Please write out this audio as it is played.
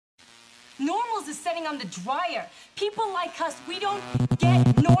Normals is setting on the dryer. People like us, we don't get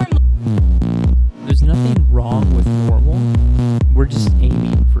normal. There's nothing wrong with normal. We're just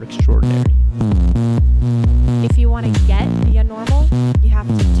aiming for extraordinary. If you want to get the unnormal, you have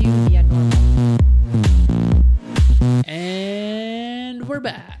to do the unnormal. And we're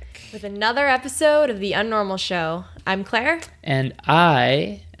back With another episode of The Unnormal Show. I'm Claire. And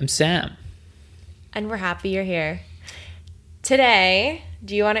I am Sam. And we're happy you're here. Today,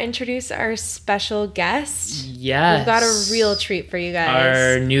 do you want to introduce our special guest? Yes. We've got a real treat for you guys.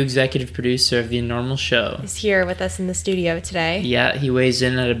 Our new executive producer of The Unnormal Show. He's here with us in the studio today. Yeah, he weighs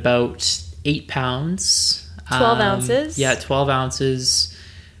in at about 8 pounds. 12 ounces. Yeah, 12 ounces.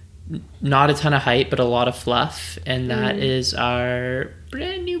 Not a ton of height, but a lot of fluff. And that is our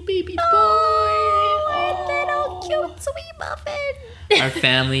brand new baby boy. Oh, little cute sweet muffin. Our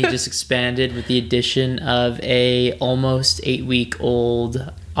family just expanded with the addition of a almost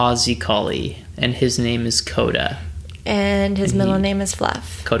 8-week-old Aussie Collie. And his name is Coda. And his middle name is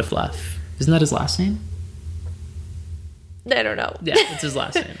Fluff. Coda Fluff. Isn't that his last name? I don't know. Yeah, it's his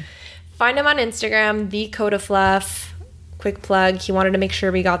last name. Find him on Instagram, the Coda Fluff. Quick plug. He wanted to make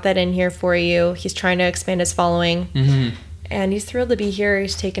sure we got that in here for you. He's trying to expand his following. Mm-hmm. And he's thrilled to be here.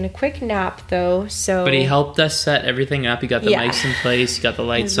 He's taking a quick nap, though. But he helped us set everything up. He got the mics in place. He got the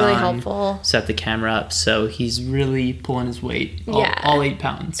lights really on. Helpful. Set the camera up. So he's really pulling his weight. All 8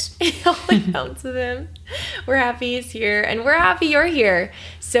 pounds. All 8 pounds of him. We're happy he's here. And we're happy you're here.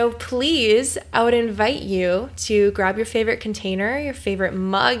 So please, I would invite you to grab your favorite container, your favorite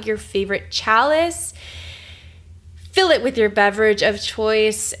mug, your favorite chalice. Fill it with your beverage of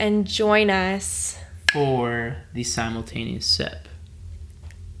choice and join us for the simultaneous sip.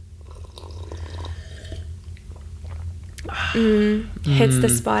 Hits the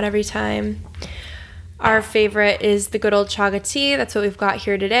spot every time. Our favorite is the good old chaga tea. That's what we've got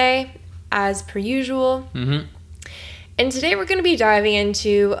here today, as per usual. Mm-hmm. And today we're going to be diving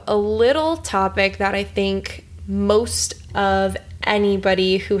into a little topic that I think most of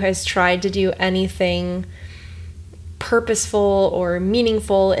anybody who has tried to do anything purposeful or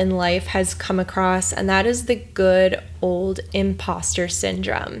meaningful in life has come across, and that is the good old imposter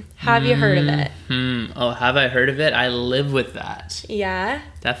syndrome. Have you heard of it? Oh, have I heard of it? I live with that. Yeah?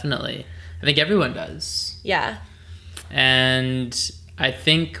 Definitely. I think everyone does. Yeah. And I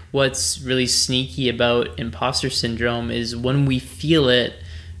think what's really sneaky about imposter syndrome is when we feel it,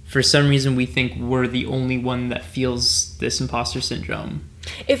 for some reason we think we're the only one that feels this imposter syndrome.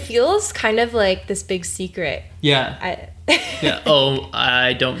 It feels kind of like this big secret. Yeah. Yeah. Oh,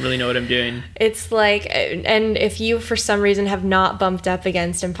 I don't really know what I'm doing. It's like, and if you for some reason have not bumped up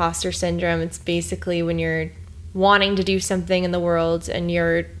against imposter syndrome, it's basically when you're wanting to do something in the world and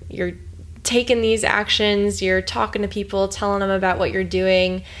you're taking these actions, you're talking to people, telling them about what you're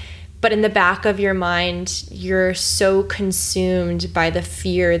doing, but in the back of your mind, you're so consumed by the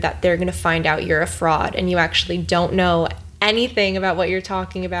fear that they're going to find out you're a fraud and you actually don't know anything about what you're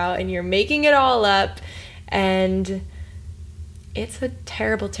talking about and you're making it all up, and it's a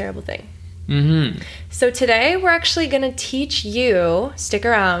terrible, terrible thing. Mm-hmm. So today we're actually going to teach you, stick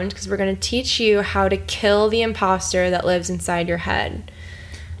around, because we're going to teach you how to kill the imposter that lives inside your head.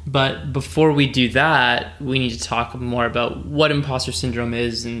 But before we do that, we need to talk more about what imposter syndrome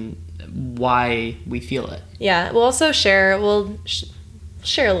is and why we feel it. Yeah, we'll also share a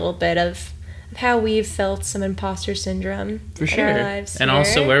little bit of how we've felt some imposter syndrome for sure, in our lives and here.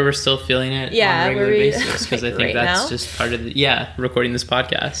 also where we're still feeling it on a regular basis, because I think right that's now. just part of recording this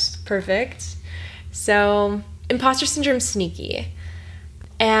podcast. Perfect. So imposter syndrome's sneaky,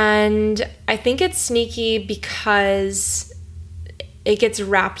 and I think it's sneaky because it gets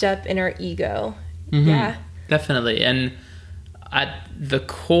wrapped up in our ego. Mm-hmm. Yeah, definitely. And at the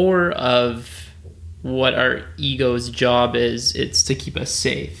core of what our ego's job is, it's to keep us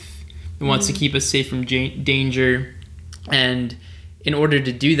safe. It wants to keep us safe from danger, and in order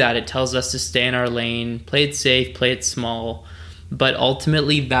to do that, it tells us to stay in our lane, play it safe, play it small, but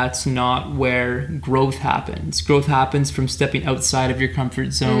ultimately that's not where growth happens. Growth happens from stepping outside of your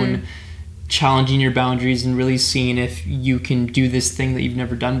comfort zone, challenging your boundaries, and really seeing if you can do this thing that you've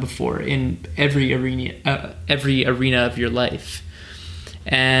never done before in every arena of your life.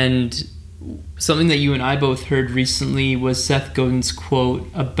 And something that you and I both heard recently was Seth Godin's quote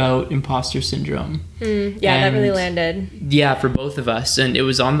about imposter syndrome. That really landed. Yeah, for both of us. And it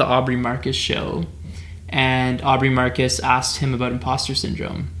was on the Aubrey Marcus show. And Aubrey Marcus asked him about imposter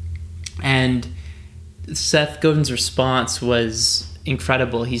syndrome. And Seth Godin's response was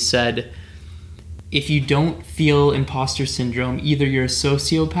incredible. He said, if you don't feel imposter syndrome, either you're a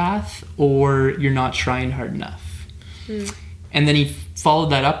sociopath or you're not trying hard enough. And then he followed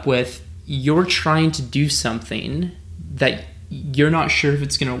that up with, you're trying to do something that you're not sure if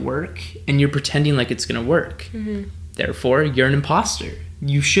it's going to work, and you're pretending like it's going to work. Therefore, you're an imposter.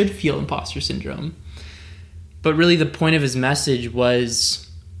 You should feel imposter syndrome. But really the point of his message was,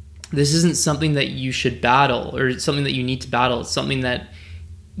 this isn't something that you should battle or something that you need to battle. It's something that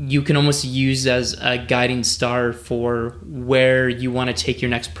you can almost use as a guiding star for where you want to take your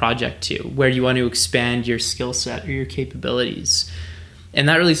next project to, where you want to expand your skill set or your capabilities. And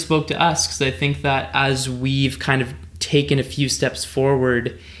that really spoke to us, because I think that as we've kind of taken a few steps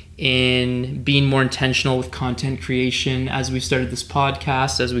forward in being more intentional with content creation, as we've started this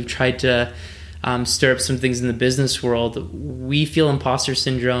podcast, as we've tried to stir up some things in the business world, we feel imposter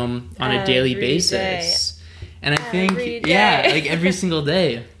syndrome on a daily basis. And I think, like every single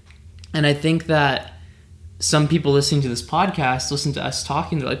day. And I think that some people listening to this podcast, listen to us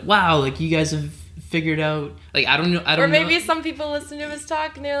talking, they're like, wow, like you guys have figured out, like, I don't know. Or maybe some people listen to us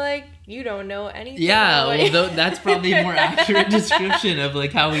talk and they're like, you don't know anything. Yeah, well, that's probably a more accurate description of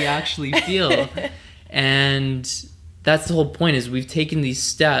like how we actually feel. And that's the whole point, is we've taken these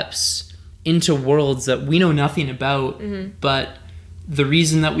steps into worlds that we know nothing about, but the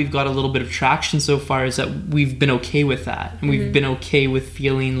reason that we've got a little bit of traction so far is that we've been okay with that. And we've been okay with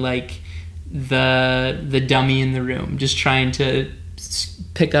feeling like the dummy in the room, just trying to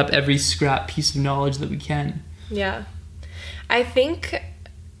pick up every scrap piece of knowledge that we can. Yeah. I think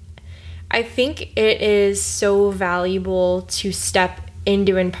it is so valuable to step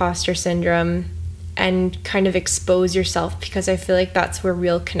into imposter syndrome and kind of expose yourself, because I feel like that's where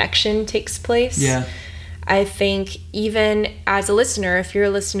real connection takes place. Yeah. I think even as a listener, if you're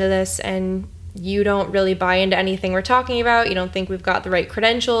listening to this and you don't really buy into anything we're talking about, you don't think we've got the right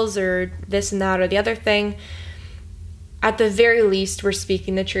credentials or this and that or the other thing, at the very least, we're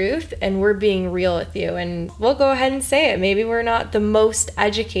speaking the truth and we're being real with you. And we'll go ahead and say it. Maybe we're not the most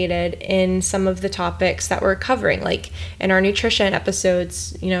educated in some of the topics that we're covering. Like in our nutrition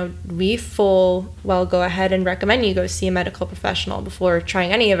episodes, we go ahead and recommend you go see a medical professional before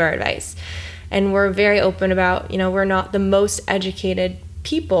trying any of our advice. And we're very open about, we're not the most educated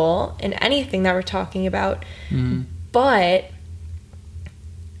people in anything that we're talking about. But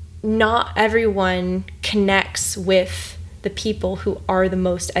not everyone connects with the people who are the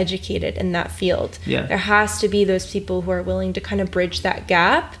most educated in that field. Yeah. There has to be those people who are willing to kind of bridge that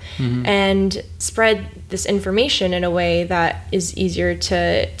gap and spread this information in a way that is easier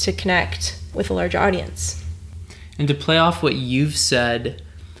to connect with a large audience. And to play off what you've said,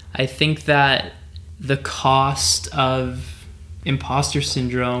 I think that the cost of imposter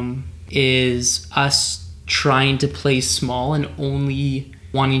syndrome is us trying to play small and only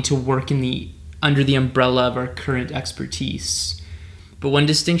wanting to work under the umbrella of our current expertise. But one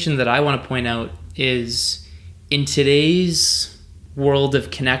distinction that I want to point out is, in today's world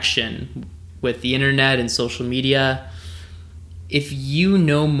of connection with the internet and social media, if you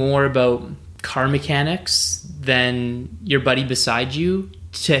know more about car mechanics than your buddy beside you,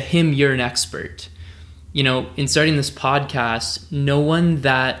 to him, you're an expert. In starting this podcast, no one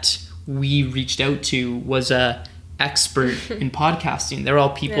that we reached out to was a expert in podcasting. They're all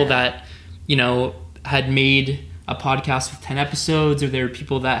people that, had made a podcast with 10 episodes, or there were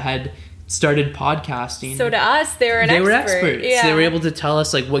people that had started podcasting. So to us, they were experts. Yeah. So they were able to tell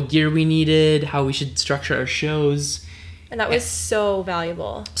us like what gear we needed, how we should structure our shows. And that was so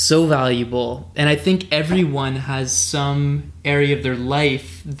valuable. So valuable. And I think everyone has some area of their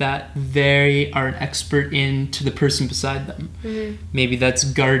life that they are an expert in to the person beside them. Maybe that's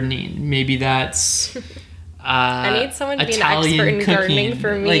gardening. Maybe that's I need someone to be Italian an expert in gardening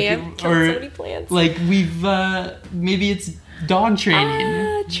for me. I've killed so many plants. Like we've maybe it's dog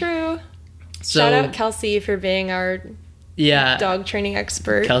training. True. So, shout out Kelsey for being our dog training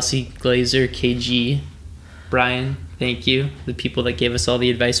expert. Kelsey, Glazer, KG, Brian, thank you. The people that gave us all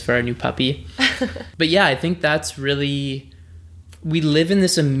the advice for our new puppy. But yeah, I think that's really, we live in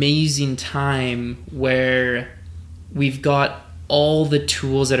this amazing time where we've got all the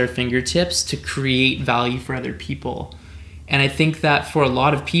tools at our fingertips to create value for other people. And I think that for a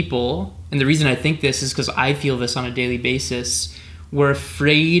lot of people, and the reason I think this is because I feel this on a daily basis, we're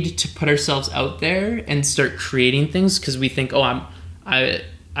afraid to put ourselves out there and start creating things because we think, oh, I'm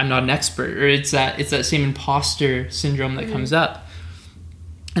not an expert, or it's that same imposter syndrome that comes up.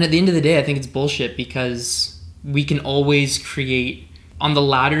 And at the end of the day, I think it's bullshit, because we can always create on the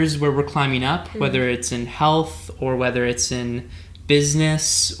ladders where we're climbing up, whether it's in health or whether it's in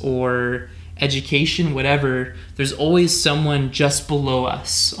business or education, whatever, there's always someone just below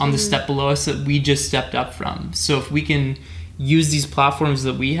us on the step below us that we just stepped up from. So if we can use these platforms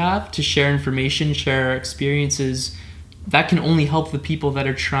that we have to share information, share our experiences, that can only help the people that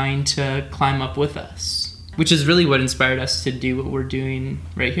are trying to climb up with us, which is really what inspired us to do what we're doing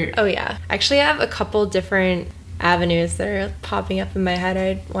right here. Oh, yeah. Actually, I have a couple different avenues that are popping up in my head.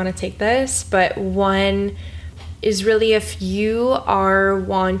 I want to take this, but one is really if you are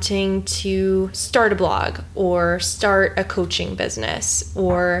wanting to start a blog or start a coaching business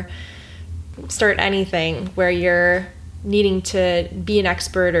or start anything where you're needing to be an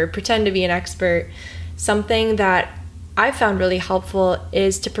expert or pretend to be an expert, something that I found really helpful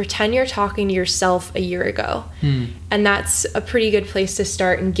is to pretend you're talking to yourself a year ago. And that's a pretty good place to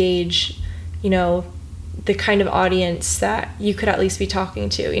start and gauge, you know, the kind of audience that you could at least be talking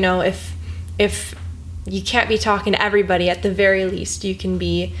to. You know, if you can't be talking to everybody, at the very least you can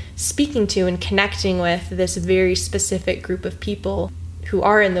be speaking to and connecting with this very specific group of people who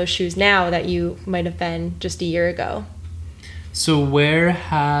are in those shoes now that you might have been just a year ago. So where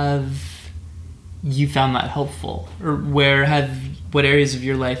have you found that helpful? Or what areas of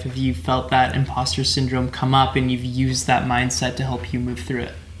your life have you felt that imposter syndrome come up and you've used that mindset to help you move through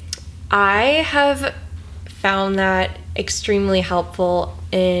it? I have found that extremely helpful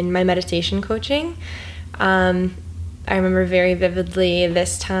in my meditation coaching. I remember very vividly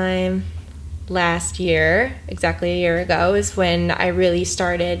this time last year, exactly a year ago, is when I really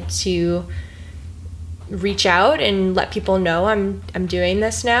started to reach out and let people know I'm doing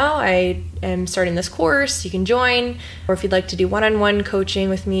this now. I am starting this course. You can join, or if you'd like to do one-on-one coaching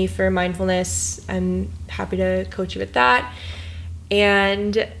with me for mindfulness, I'm happy to coach you with that.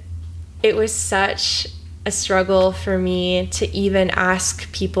 And it was such a struggle for me to even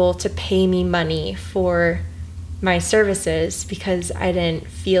ask people to pay me money for my services because I didn't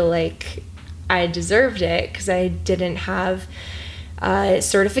feel like I deserved it because I didn't have a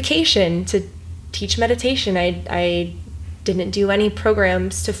certification to teach meditation. I didn't do any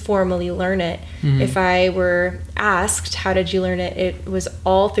programs to formally learn it. If I were asked, how did you learn it? It was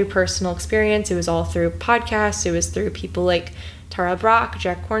all through personal experience. It was all through podcasts. It was through people like Tara Brock,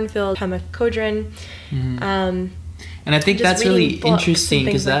 Jack Kornfield, Pema Chodron. And I think that's really interesting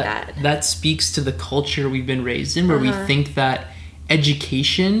because like that speaks to the culture we've been raised in, where we think that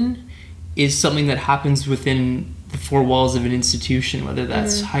education is something that happens within the four walls of an institution, whether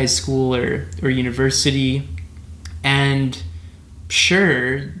that's high school or university. And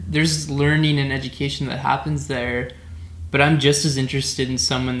sure, there's learning and education that happens there, but I'm just as interested in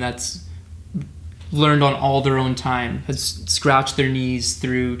someone that's learned on all their own time, has scratched their knees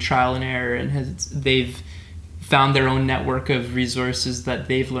through trial and error, and they've found their own network of resources that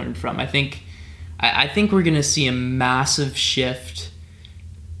they've learned from. I think we're going to see a massive shift,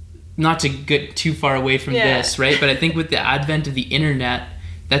 not to get too far away from this, right? But I think with the advent of the internet,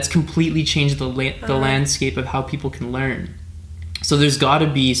 that's completely changed the landscape of how people can learn. So there's got to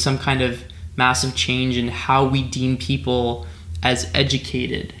be some kind of massive change in how we deem people as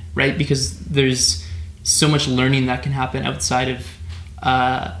educated, right? Because there's so much learning that can happen outside of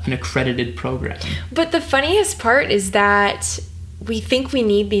an accredited program. But the funniest part is that we think we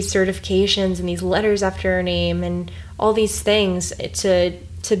need these certifications and these letters after our name and all these things to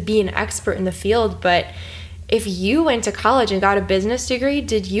be an expert in the field. But if you went to college and got a business degree,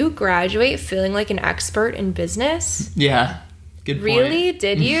 did you graduate feeling like an expert in business? Yeah, good point. Really?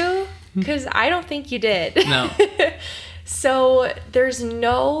 Did you? Because I don't think you did. No. So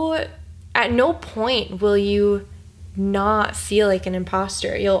at no point will you not feel like an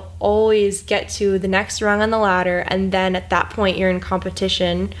imposter. You'll always get to the next rung on the ladder, and then at that point you're in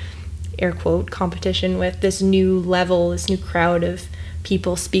competition, air quote, competition with this new level, this new crowd of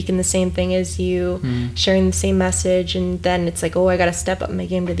people speaking the same thing as you, sharing the same message, and then it's like, oh, I gotta step up my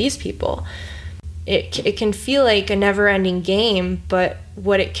game to these people. It can feel like a never-ending game, but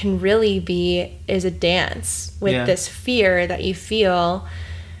what it can really be is a dance with this fear that you feel.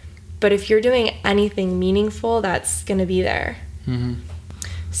 But if you're doing anything meaningful, that's going to be there.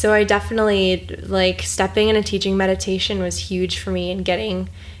 So I definitely, stepping into teaching meditation was huge for me, and getting,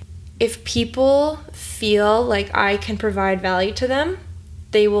 if people feel like I can provide value to them,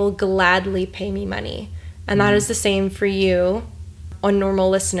 they will gladly pay me money. And that is the same for you, on normal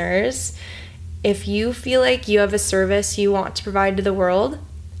listeners. If you feel like you have a service you want to provide to the world,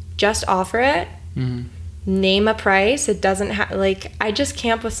 just offer it. Name a price. It doesn't have, I just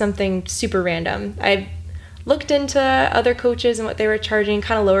came up with something super random. I looked into other coaches and what they were charging,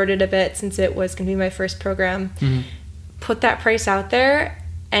 kind of lowered it a bit since it was going to be my first program. Put that price out there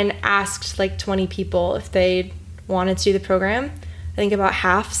and asked 20 people if they wanted to do the program. I think about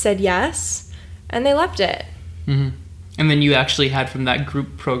half said yes, and they loved it. And then you actually had, from that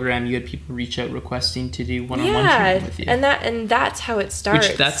group program, you had people reach out requesting to do one-on-one training with you. And that's how it starts.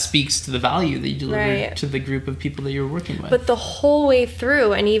 Which that speaks to the value that you deliver Right. to the group of people that you're working with. But the whole way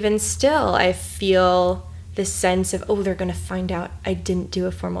through, and even still, I feel this sense of, oh, they're going to find out I didn't do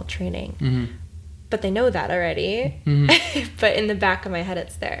a formal training. Mm-hmm. But they know that already. Mm-hmm. But in the back of my head,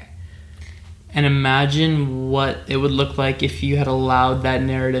 it's there. And imagine what it would look like if you had allowed that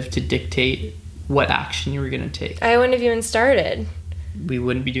narrative to dictate what action you were going to take. I wouldn't have even started. We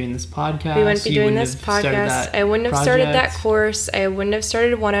wouldn't be doing this podcast. We wouldn't be You doing wouldn't this have started podcast. that I wouldn't have started that project. course. I wouldn't have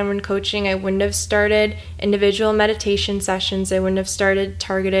started one-on-one coaching. I wouldn't have started individual meditation sessions. I wouldn't have started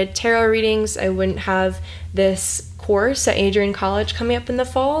targeted tarot readings. I wouldn't have this course at Adrian College coming up in the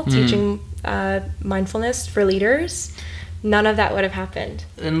fall, teaching mindfulness for leaders. None of that would have happened.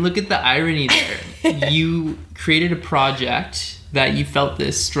 And look at the irony there. You created a project that you felt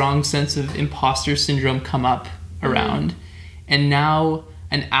this strong sense of imposter syndrome come up around, and now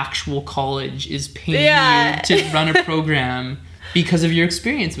an actual college is paying you to run a program because of your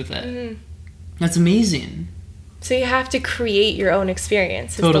experience with it. That's amazing. So you have to create your own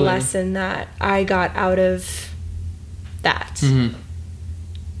experience is Totally. the lesson that I got out of that. Mm-hmm.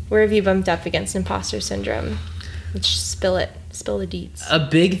 Where have you bumped up against imposter syndrome? Let's spill the deets. A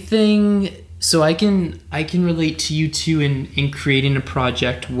big thing, so I can relate to you too in creating a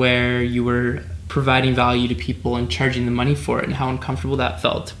project where you were providing value to people and charging the money for it, and how uncomfortable that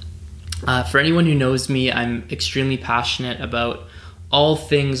felt. For anyone who knows me, I'm extremely passionate about all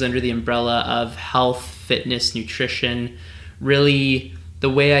things under the umbrella of health, fitness, nutrition. Really, the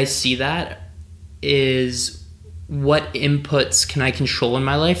way I see that is, what inputs can I control in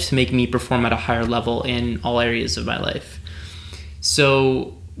my life to make me perform at a higher level in all areas of my life?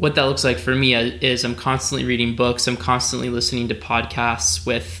 So what that looks like for me is I'm constantly reading books. I'm constantly listening to podcasts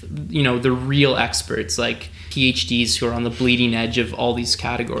with, the real experts, like PhDs who are on the bleeding edge of all these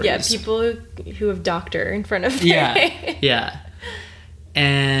categories. Yeah, people who have doctor in front of them. Yeah.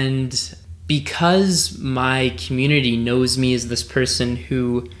 And because my community knows me as this person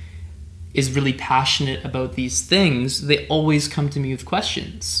who is really passionate about these things, they always come to me with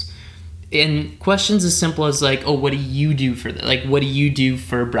questions. And questions as simple as like, oh, what do you do for that? Like, what do you do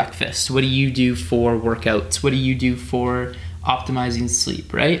for breakfast? What do you do for workouts? What do you do for optimizing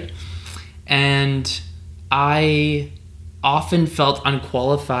sleep, right? And I often felt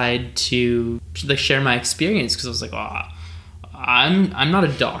unqualified to like share my experience, because I was like, I'm not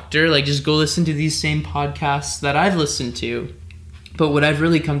a doctor. Like, just go listen to these same podcasts that I've listened to. But what I've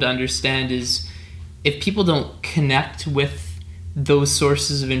really come to understand is, if people don't connect with those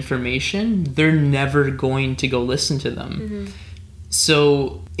sources of information, they're never going to go listen to them. Mm-hmm.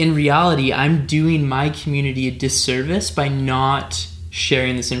 So in reality, I'm doing my community a disservice by not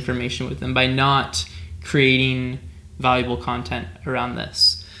sharing this information with them, by not creating valuable content around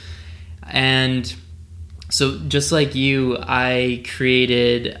this. And so just like you, I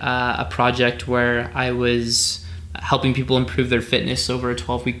created a project where I was helping people improve their fitness over a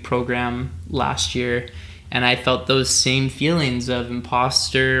 12-week program last year. And I felt those same feelings of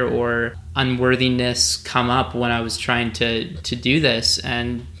imposter or unworthiness come up when I was trying to do this.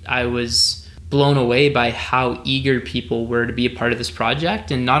 And I was blown away by how eager people were to be a part of this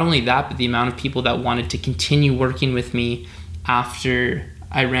project. And not only that, but the amount of people that wanted to continue working with me after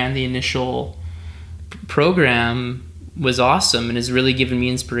I ran the initial program was awesome, and has really given me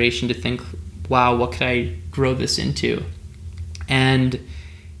inspiration to think, wow, what could I grow this into? And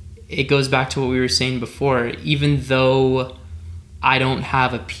it goes back to what we were saying before. Even though I don't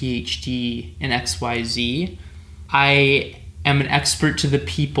have a PhD in XYZ, I am an expert to the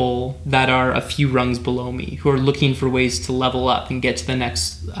people that are a few rungs below me, who are looking for ways to level up and get to the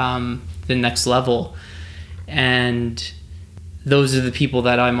next level. And those are the people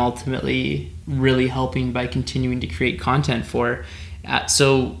that I'm ultimately really helping by continuing to create content for.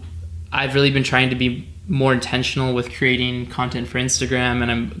 So I've really been trying to be more intentional with creating content for Instagram,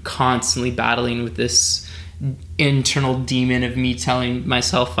 and I'm constantly battling with this internal demon of me telling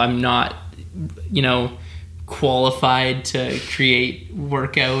myself I'm not, qualified to create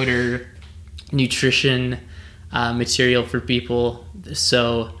workout or nutrition material for people.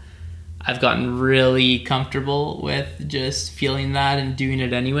 So I've gotten really comfortable with just feeling that and doing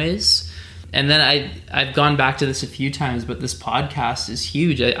it anyways. And then I've gone back to this a few times, but this podcast is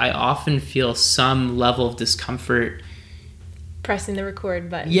huge. I often feel some level of discomfort Pressing the record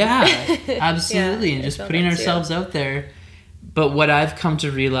button. Yeah, absolutely. Yeah, and just putting ourselves out there. But what I've come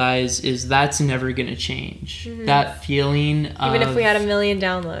to realize is that's never going to change. Mm-hmm. That feeling of... Even if we had 1 million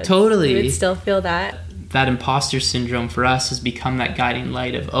downloads. Totally. We would still feel that. That imposter syndrome for us has become that guiding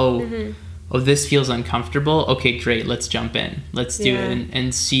light of, oh, this feels uncomfortable. Okay, great. Let's jump in. Let's do it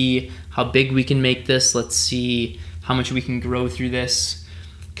and see how big we can make this. Let's see how much we can grow through this.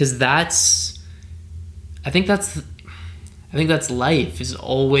 Because I think that's life, is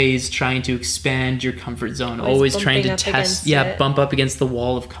always trying to expand your comfort zone, always trying to test, bump up against the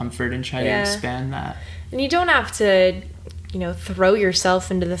wall of comfort and try to expand that. And you don't have to, throw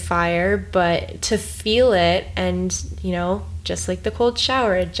yourself into the fire, but to feel it and, just like the cold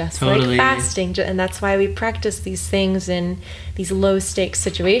shower, just like fasting. And that's why we practice these things in these low stakes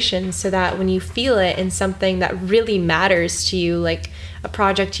situations, so that when you feel it in something that really matters to you, like a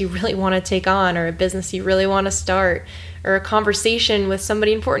project you really want to take on, or a business you really want to start, or a conversation with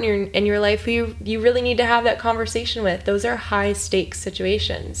somebody important in your life who you really need to have that conversation with. Those are high stakes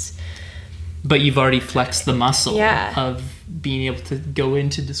situations. But you've already flexed the muscle of being able to go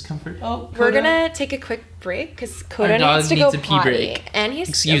into discomfort. Oh, Coda. We're going to take a quick break because Coda needs to go a pee potty. Break. And he's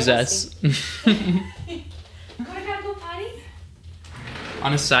Excuse us. Coda gotta go potty?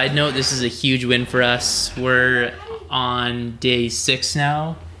 On a side note, this is a huge win for us. We're on day 6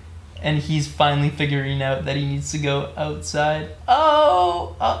 now, and he's finally figuring out that he needs to go outside.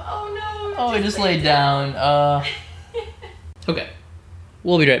 Oh no! Oh, I just laid down. Okay,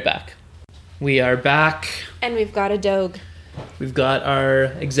 we'll be right back. We are back. And we've got a dog. We've got our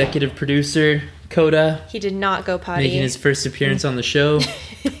executive producer, Coda. He did not go potty. Making his first appearance on the show.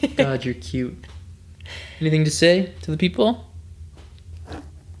 God, you're cute. Anything to say to the people?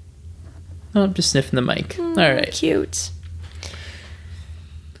 Oh, I'm just sniffing the mic. All right. Cute.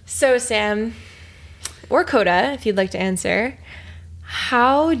 So, Sam, or Coda, if you'd like to answer,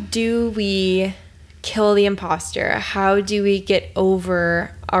 how do we kill the imposter? How do we get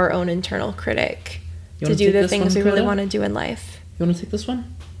over our own internal critic to do the things we really want to do in life? You want to take this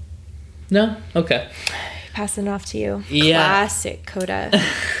one? No? Okay. Passing it off to you. Yeah. Classic Coda.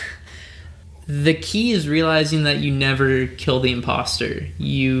 The key is realizing that you never kill the imposter.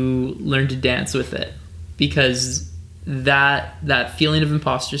 You learn to dance with it, because that feeling of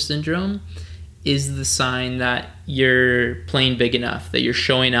imposter syndrome is the sign that you're playing big enough, that you're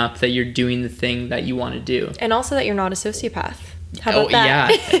showing up, that you're doing the thing that you want to do. And also that you're not a sociopath. How about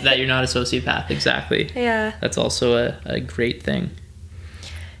that? Yeah, that you're not a sociopath, exactly. Yeah. That's also a great thing.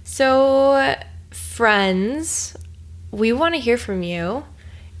 So, friends, we want to hear from you.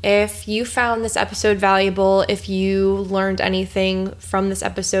 If you found this episode valuable, if you learned anything from this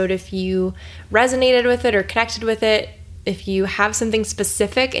episode, if you resonated with it or connected with it, if you have something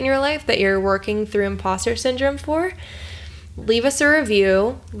specific in your life that you're working through imposter syndrome for, leave us a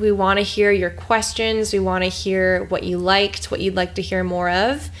review. We want to hear your questions. We want to hear what you liked, what you'd like to hear more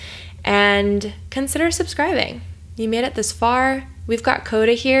of, and consider subscribing. You made it this far. We've got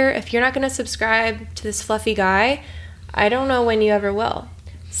Coda here. If you're not going to subscribe to this fluffy guy, I don't know when you ever will.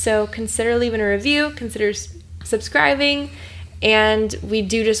 So consider leaving a review, consider subscribing, and we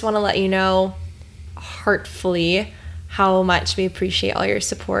do just want to let you know heartfully how much we appreciate all your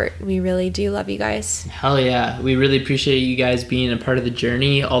support. We really do love you guys. Hell yeah. We really appreciate you guys being a part of the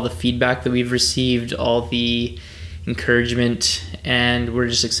journey, all the feedback that we've received, all the encouragement, and we're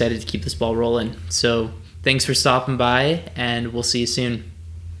just excited to keep this ball rolling. So thanks for stopping by, and we'll see you soon.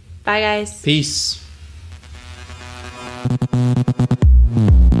 Bye, guys. Peace.